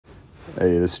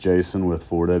Hey, this is Jason with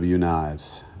 4W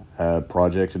Knives.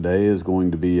 Project today is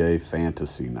going to be a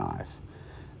fantasy knife.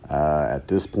 At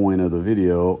this point of the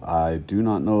video, I do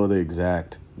not know the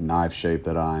exact knife shape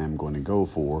that I am going to go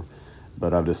for,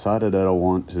 but I've decided that I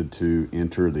wanted to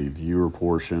enter the viewer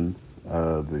portion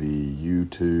of the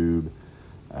YouTube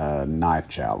knife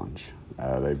challenge.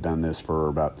 They've done this for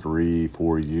about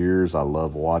 3-4 years. I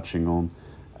love watching them.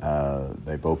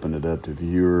 They've opened it up to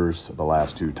viewers the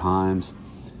last 2 times.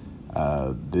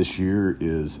 This year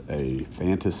is a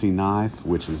fantasy knife,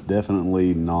 which is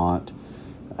definitely not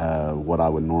what I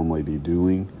would normally be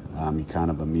doing. I'm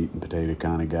kind of a meat and potato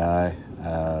kind of guy,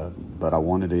 but I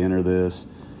wanted to enter this,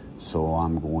 so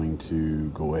I'm going to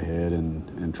go ahead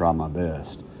and try my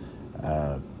best.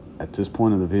 At this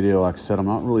point in the video, like I said, I'm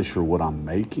not really sure what I'm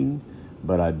making,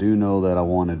 but I do know that I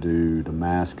want to do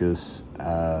Damascus,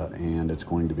 and it's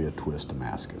going to be a twist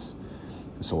Damascus.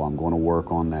 So I'm going to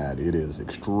work on that. It is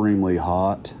extremely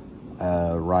hot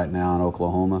right now in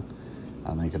Oklahoma.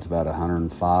 I think it's about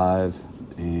 105,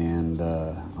 and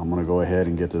I'm going to go ahead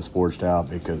and get this forged out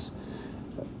because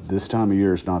this time of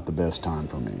year is not the best time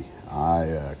for me.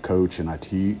 I coach and I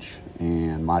teach,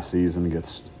 and my season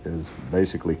is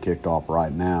basically kicked off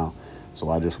right now, so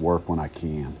I just work when I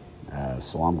can.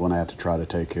 So I'm going to have to try to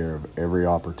take care of every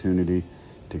opportunity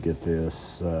to get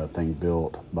this thing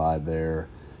built by their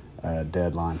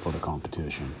deadline for the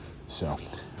competition. So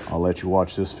I'll let you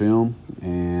watch this film,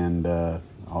 and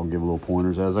I'll give little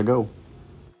pointers as I go.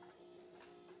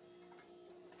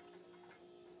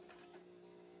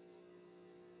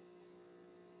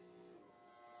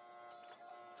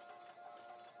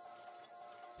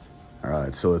 All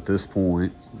right, so at this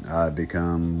point, I've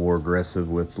become more aggressive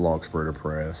with the log spreader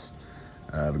press.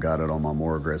 I've got it on my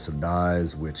more aggressive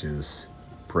dies, which is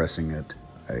pressing it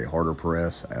a harder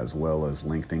press as well as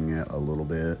lengthening it a little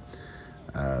bit.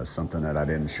 Something that I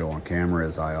didn't show on camera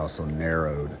is I also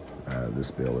narrowed this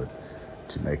billet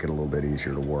to make it a little bit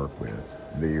easier to work with.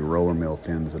 The roller mill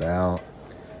thins it out,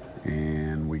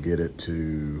 and we get it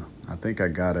to, I think I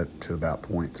got it to about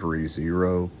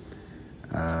 0.30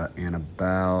 and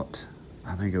about,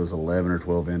 I think it was 11 or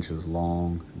 12 inches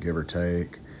long, give or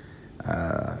take.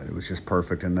 It was just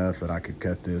perfect enough that I could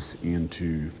cut this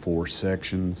into 4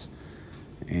 sections,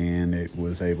 and it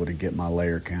was able to get my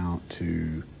layer count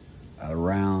to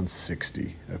around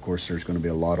 60. Of course, there's going to be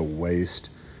a lot of waste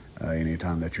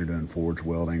anytime that you're doing forge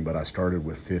welding, but I started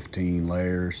with 15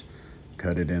 layers,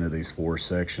 cut it into these 4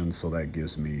 sections, so that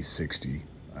gives me 60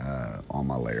 on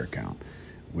my layer count,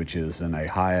 which is in a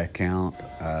high count,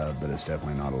 but it's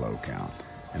definitely not a low count.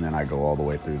 And then I go all the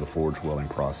way through the forge welding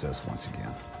process once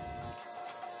again.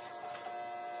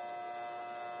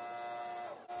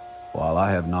 While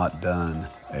I have not done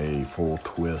a full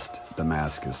twist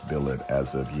Damascus billet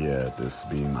as of yet, this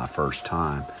being my first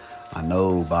time, I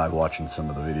know by watching some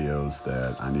of the videos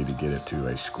that I need to get it to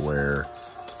a square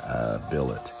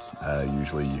billet.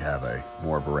 Usually you have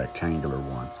more of a rectangular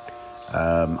one.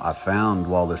 I found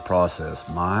while this process,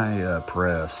 my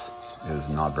press is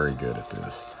not very good at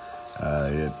this.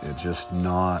 It's just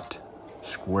not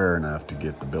square enough to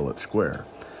get the billet square.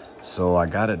 So I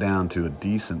got it down to a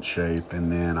decent shape,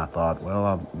 and then I thought, well,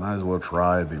 I might as well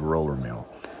try the roller mill.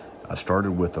 I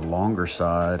started with the longer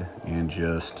side and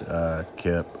just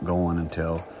kept going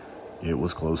until it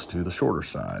was close to the shorter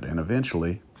side, and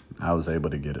eventually I was able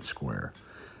to get it square.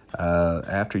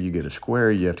 After you get it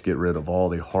square, you have to get rid of all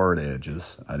the hard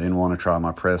edges. I didn't want to try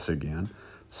my press again,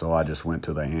 so I just went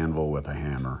to the anvil with a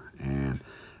hammer and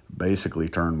basically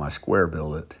turned my square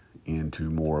billet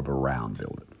into more of a round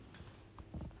billet.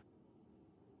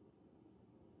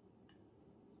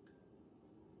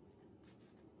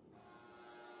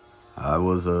 I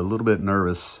was a little bit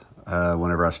nervous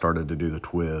whenever I started to do the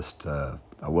twist. I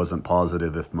wasn't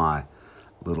positive if my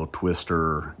little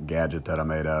twister gadget that I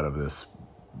made out of this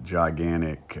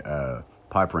gigantic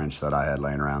pipe wrench that I had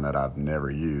laying around that I've never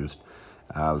used,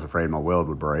 I was afraid my weld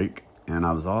would break, and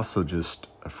I was also just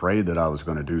afraid that I was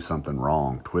going to do something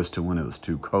wrong. Twist it when it was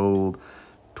too cold,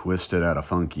 twist it at a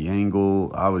funky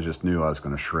angle. I just knew I was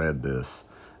going to shred this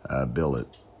billet.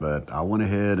 But I went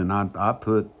ahead and I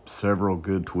put several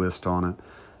good twists on it.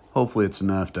 Hopefully it's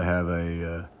enough to have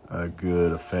a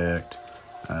good effect.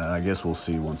 I guess we'll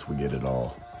see once we get it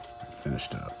all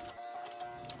finished up.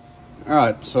 All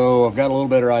right, so I've got a little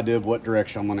better idea of what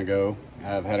direction I'm gonna go.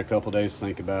 I've had a couple days to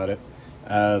think about it.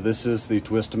 This is the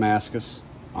twist Damascus.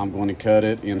 I'm going to cut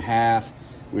it in half,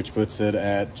 which puts it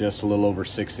at just a little over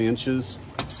 6 inches.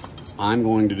 I'm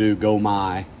going to do Go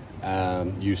My,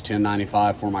 use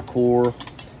 1095 for my core,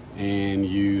 and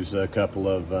use a couple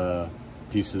of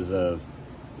pieces of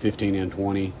 15 and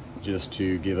 20 just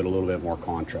to give it a little bit more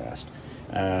contrast.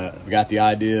 I've got the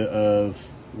idea of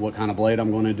what kind of blade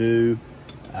I'm going to do.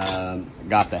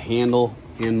 Got the handle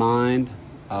in mind.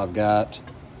 I've got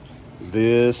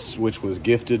this, which was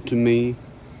gifted to me.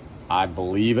 I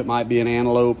believe it might be an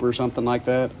antelope or something like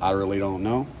that. I really don't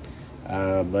know.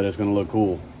 But it's going to look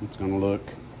cool. It's going to look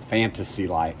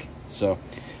fantasy-like. So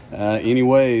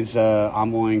anyways,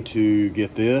 I'm going to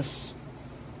get this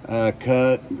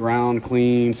cut, ground,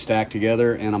 clean, stacked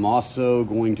together, and I'm also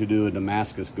going to do a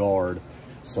Damascus guard.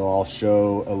 So I'll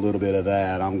show a little bit of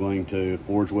that. I'm going to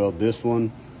forge weld this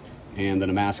one and the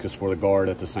Damascus for the guard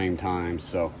at the same time.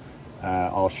 So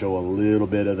I'll show a little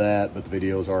bit of that, but the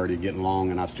video is already getting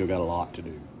long and I've still got a lot to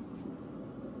do.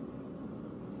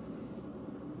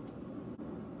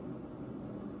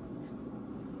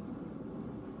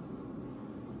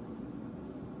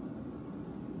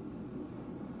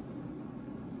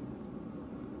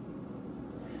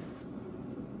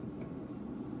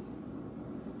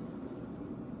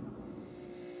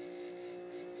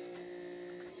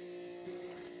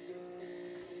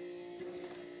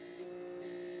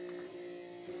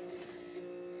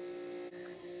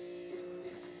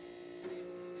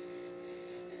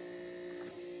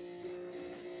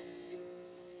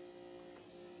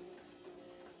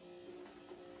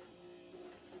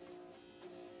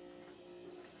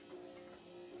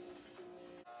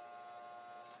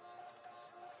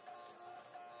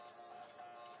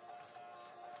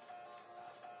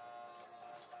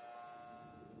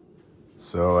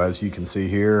 So as you can see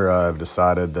here, I've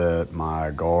decided that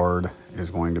my guard is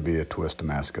going to be a twist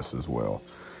Damascus as well.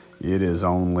 It is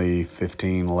only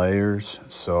 15 layers,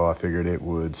 so I figured it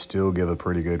would still give a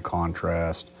pretty good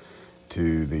contrast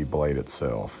to the blade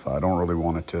itself. I don't really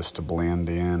want it just to blend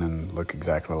in and look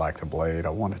exactly like the blade. I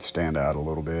want it to stand out a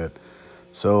little bit.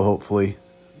 So hopefully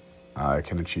I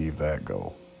can achieve that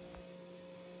goal.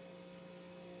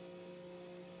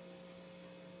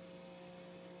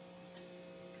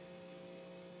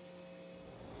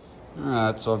 All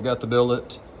right, so I've got the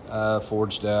billet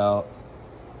forged out.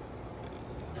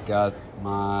 Got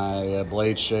my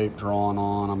blade shape drawn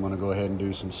on. I'm going to go ahead and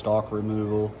do some stock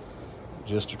removal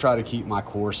just to try to keep my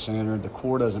core centered. The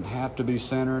core doesn't have to be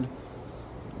centered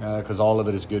because all of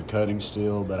it is good cutting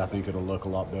steel, but I think it'll look a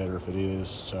lot better if it is.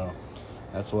 So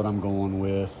that's what I'm going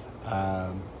with.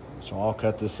 So I'll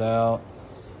cut this out.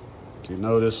 If you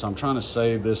notice, I'm trying to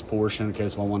save this portion in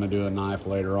case I want to do a knife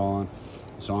later on.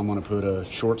 So I'm going to put a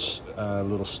short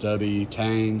little stubby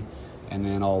tang, and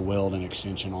then I'll weld an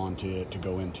extension onto it to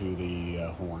go into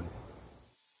the horn.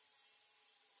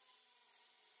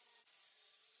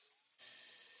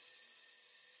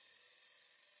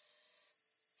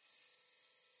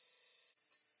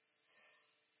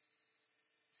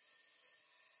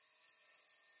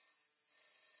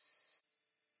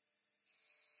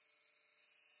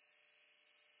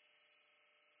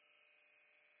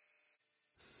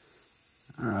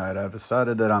 All right, I've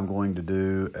decided that I'm going to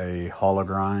do a hollow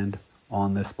grind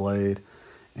on this blade.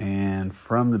 And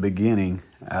from the beginning,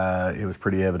 it was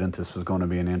pretty evident this was going to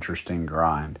be an interesting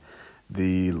grind.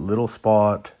 The little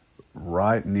spot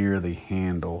right near the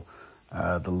handle,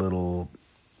 the little,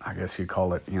 I guess you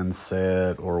call it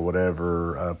inset or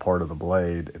whatever part of the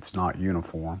blade, it's not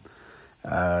uniform.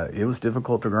 It was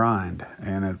difficult to grind,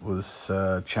 and it was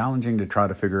challenging to try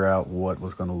to figure out what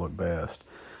was going to look best.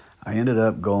 I ended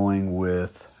up going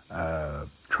with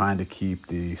trying to keep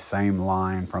the same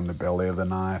line from the belly of the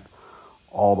knife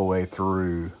all the way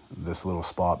through this little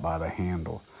spot by the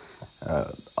handle.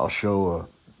 I'll show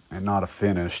not a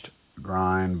finished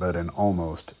grind, but an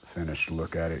almost finished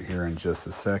look at it here in just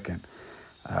a second.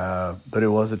 But it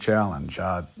was a challenge.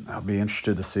 I'll be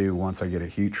interested to see once I get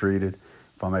it heat treated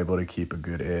if I'm able to keep a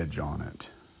good edge on it.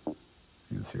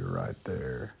 You can see right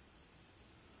there.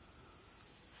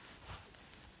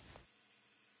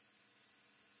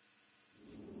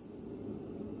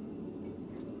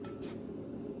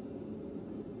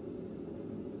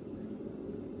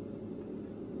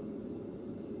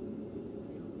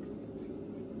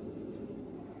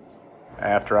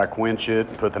 After I quench it,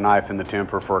 put the knife in the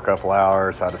temper for a couple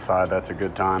hours, I decide that's a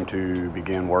good time to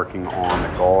begin working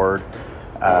on the guard.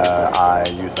 I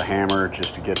use the hammer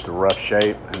just to get the rough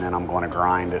shape, and then I'm going to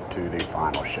grind it to the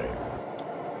final shape.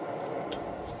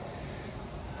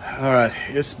 All right,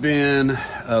 it's been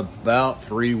about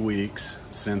 3 weeks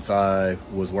since I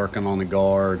was working on the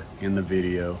guard in the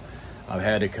video. I've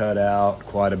had to cut out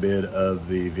quite a bit of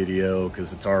the video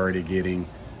because it's already getting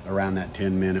around that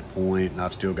 10-minute point, and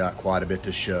I've still got quite a bit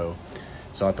to show.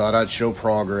 So I thought I'd show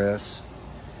progress.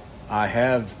 I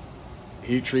have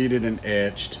heat treated and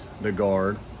etched the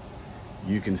guard.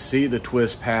 You can see the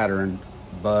twist pattern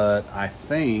but I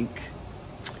think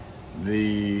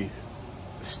the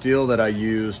steel that I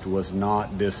used was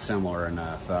not dissimilar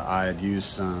enough. I had used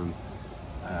some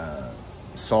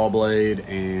saw blade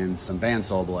and some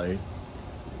bandsaw blade,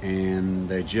 and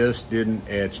they just didn't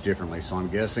etch differently. So I'm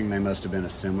guessing they must have been a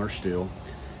similar steel,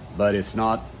 but it's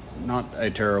not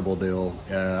a terrible deal.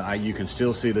 You can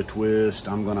still see the twist.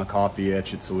 I'm gonna coffee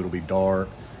etch it so it'll be dark.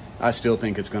 I still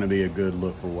think it's gonna be a good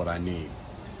look for what I need.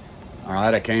 All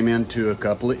right, I came into a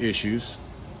couple of issues.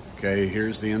 Okay,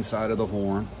 here's the inside of the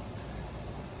horn.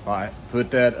 If I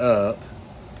put that up,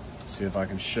 see if I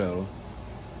can show.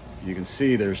 You can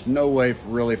see there's no way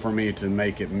really for me to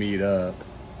make it meet up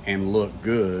and look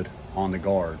good on the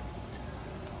guard.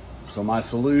 So my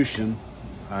solution,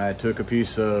 I took a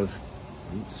piece of,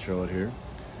 let's show it here,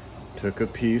 took a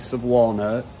piece of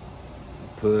walnut,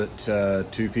 put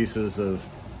 2 pieces of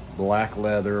black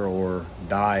leather or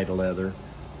dyed leather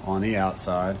on the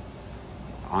outside.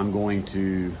 I'm going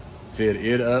to fit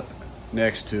it up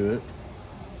next to it,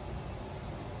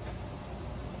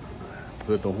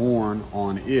 put the horn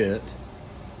on it,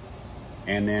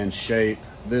 and then shape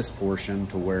this portion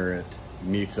to where it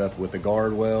meets up with the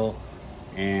guard well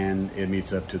and it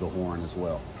meets up to the horn as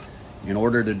well. In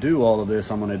order to do all of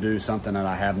this, I'm going to do something that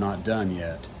I have not done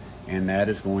yet, and that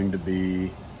is going to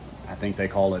be, I think they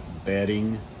call it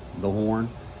bedding the horn.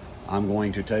 I'm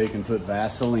going to take and put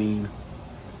Vaseline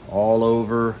all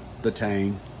over the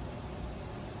tang,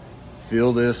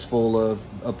 fill this full of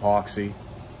epoxy,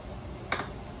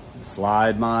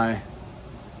 slide my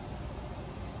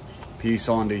piece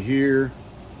onto here,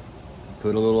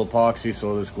 put a little epoxy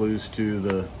so this glues to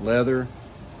the leather,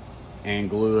 and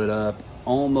glue it up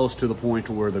almost to the point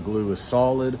to where the glue is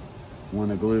solid. When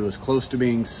the glue is close to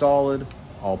being solid,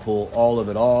 I'll pull all of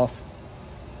it off.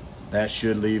 That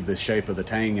should leave the shape of the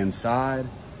tang inside,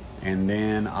 and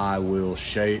then I will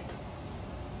shape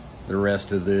the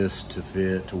rest of this to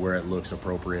fit to where it looks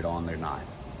appropriate on the knife.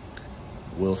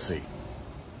 We'll see.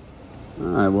 All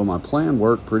right, well, my plan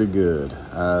worked pretty good.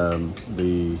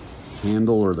 The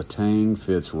handle or the tang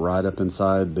fits right up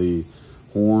inside the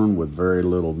horn with very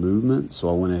little movement. So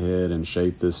I went ahead and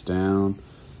shaped this down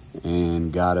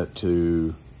and got it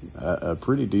to a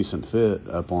pretty decent fit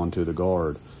up onto the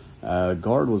guard.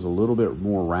 Guard was a little bit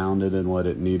more rounded than what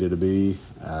it needed to be,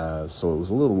 so it was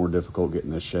a little more difficult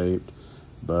getting this shaped,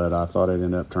 but I thought it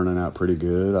ended up turning out pretty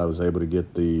good. I was able to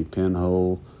get the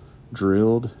pinhole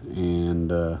drilled,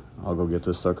 and I'll go get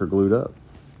this sucker glued up.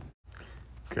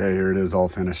 Okay, here it is all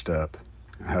finished up.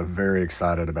 I'm very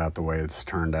excited about the way it's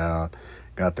turned out.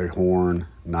 Got the horn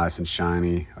nice and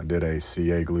shiny. I did a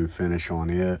CA glue finish on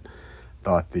it.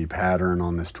 Thought the pattern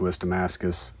on this twist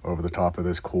Damascus over the top of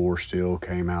this core steel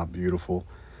came out beautiful.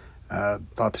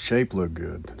 Thought the shape looked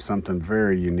good. Something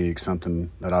very unique,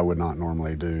 something that I would not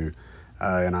normally do,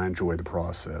 and I enjoyed the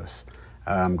process.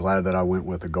 I'm glad that I went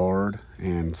with the guard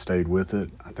and stayed with it.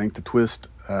 I think the twist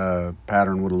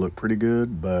pattern would have looked pretty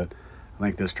good, but I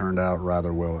think this turned out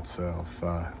rather well itself.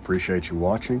 Appreciate you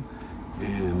watching,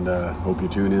 and hope you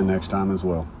tune in next time as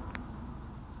well.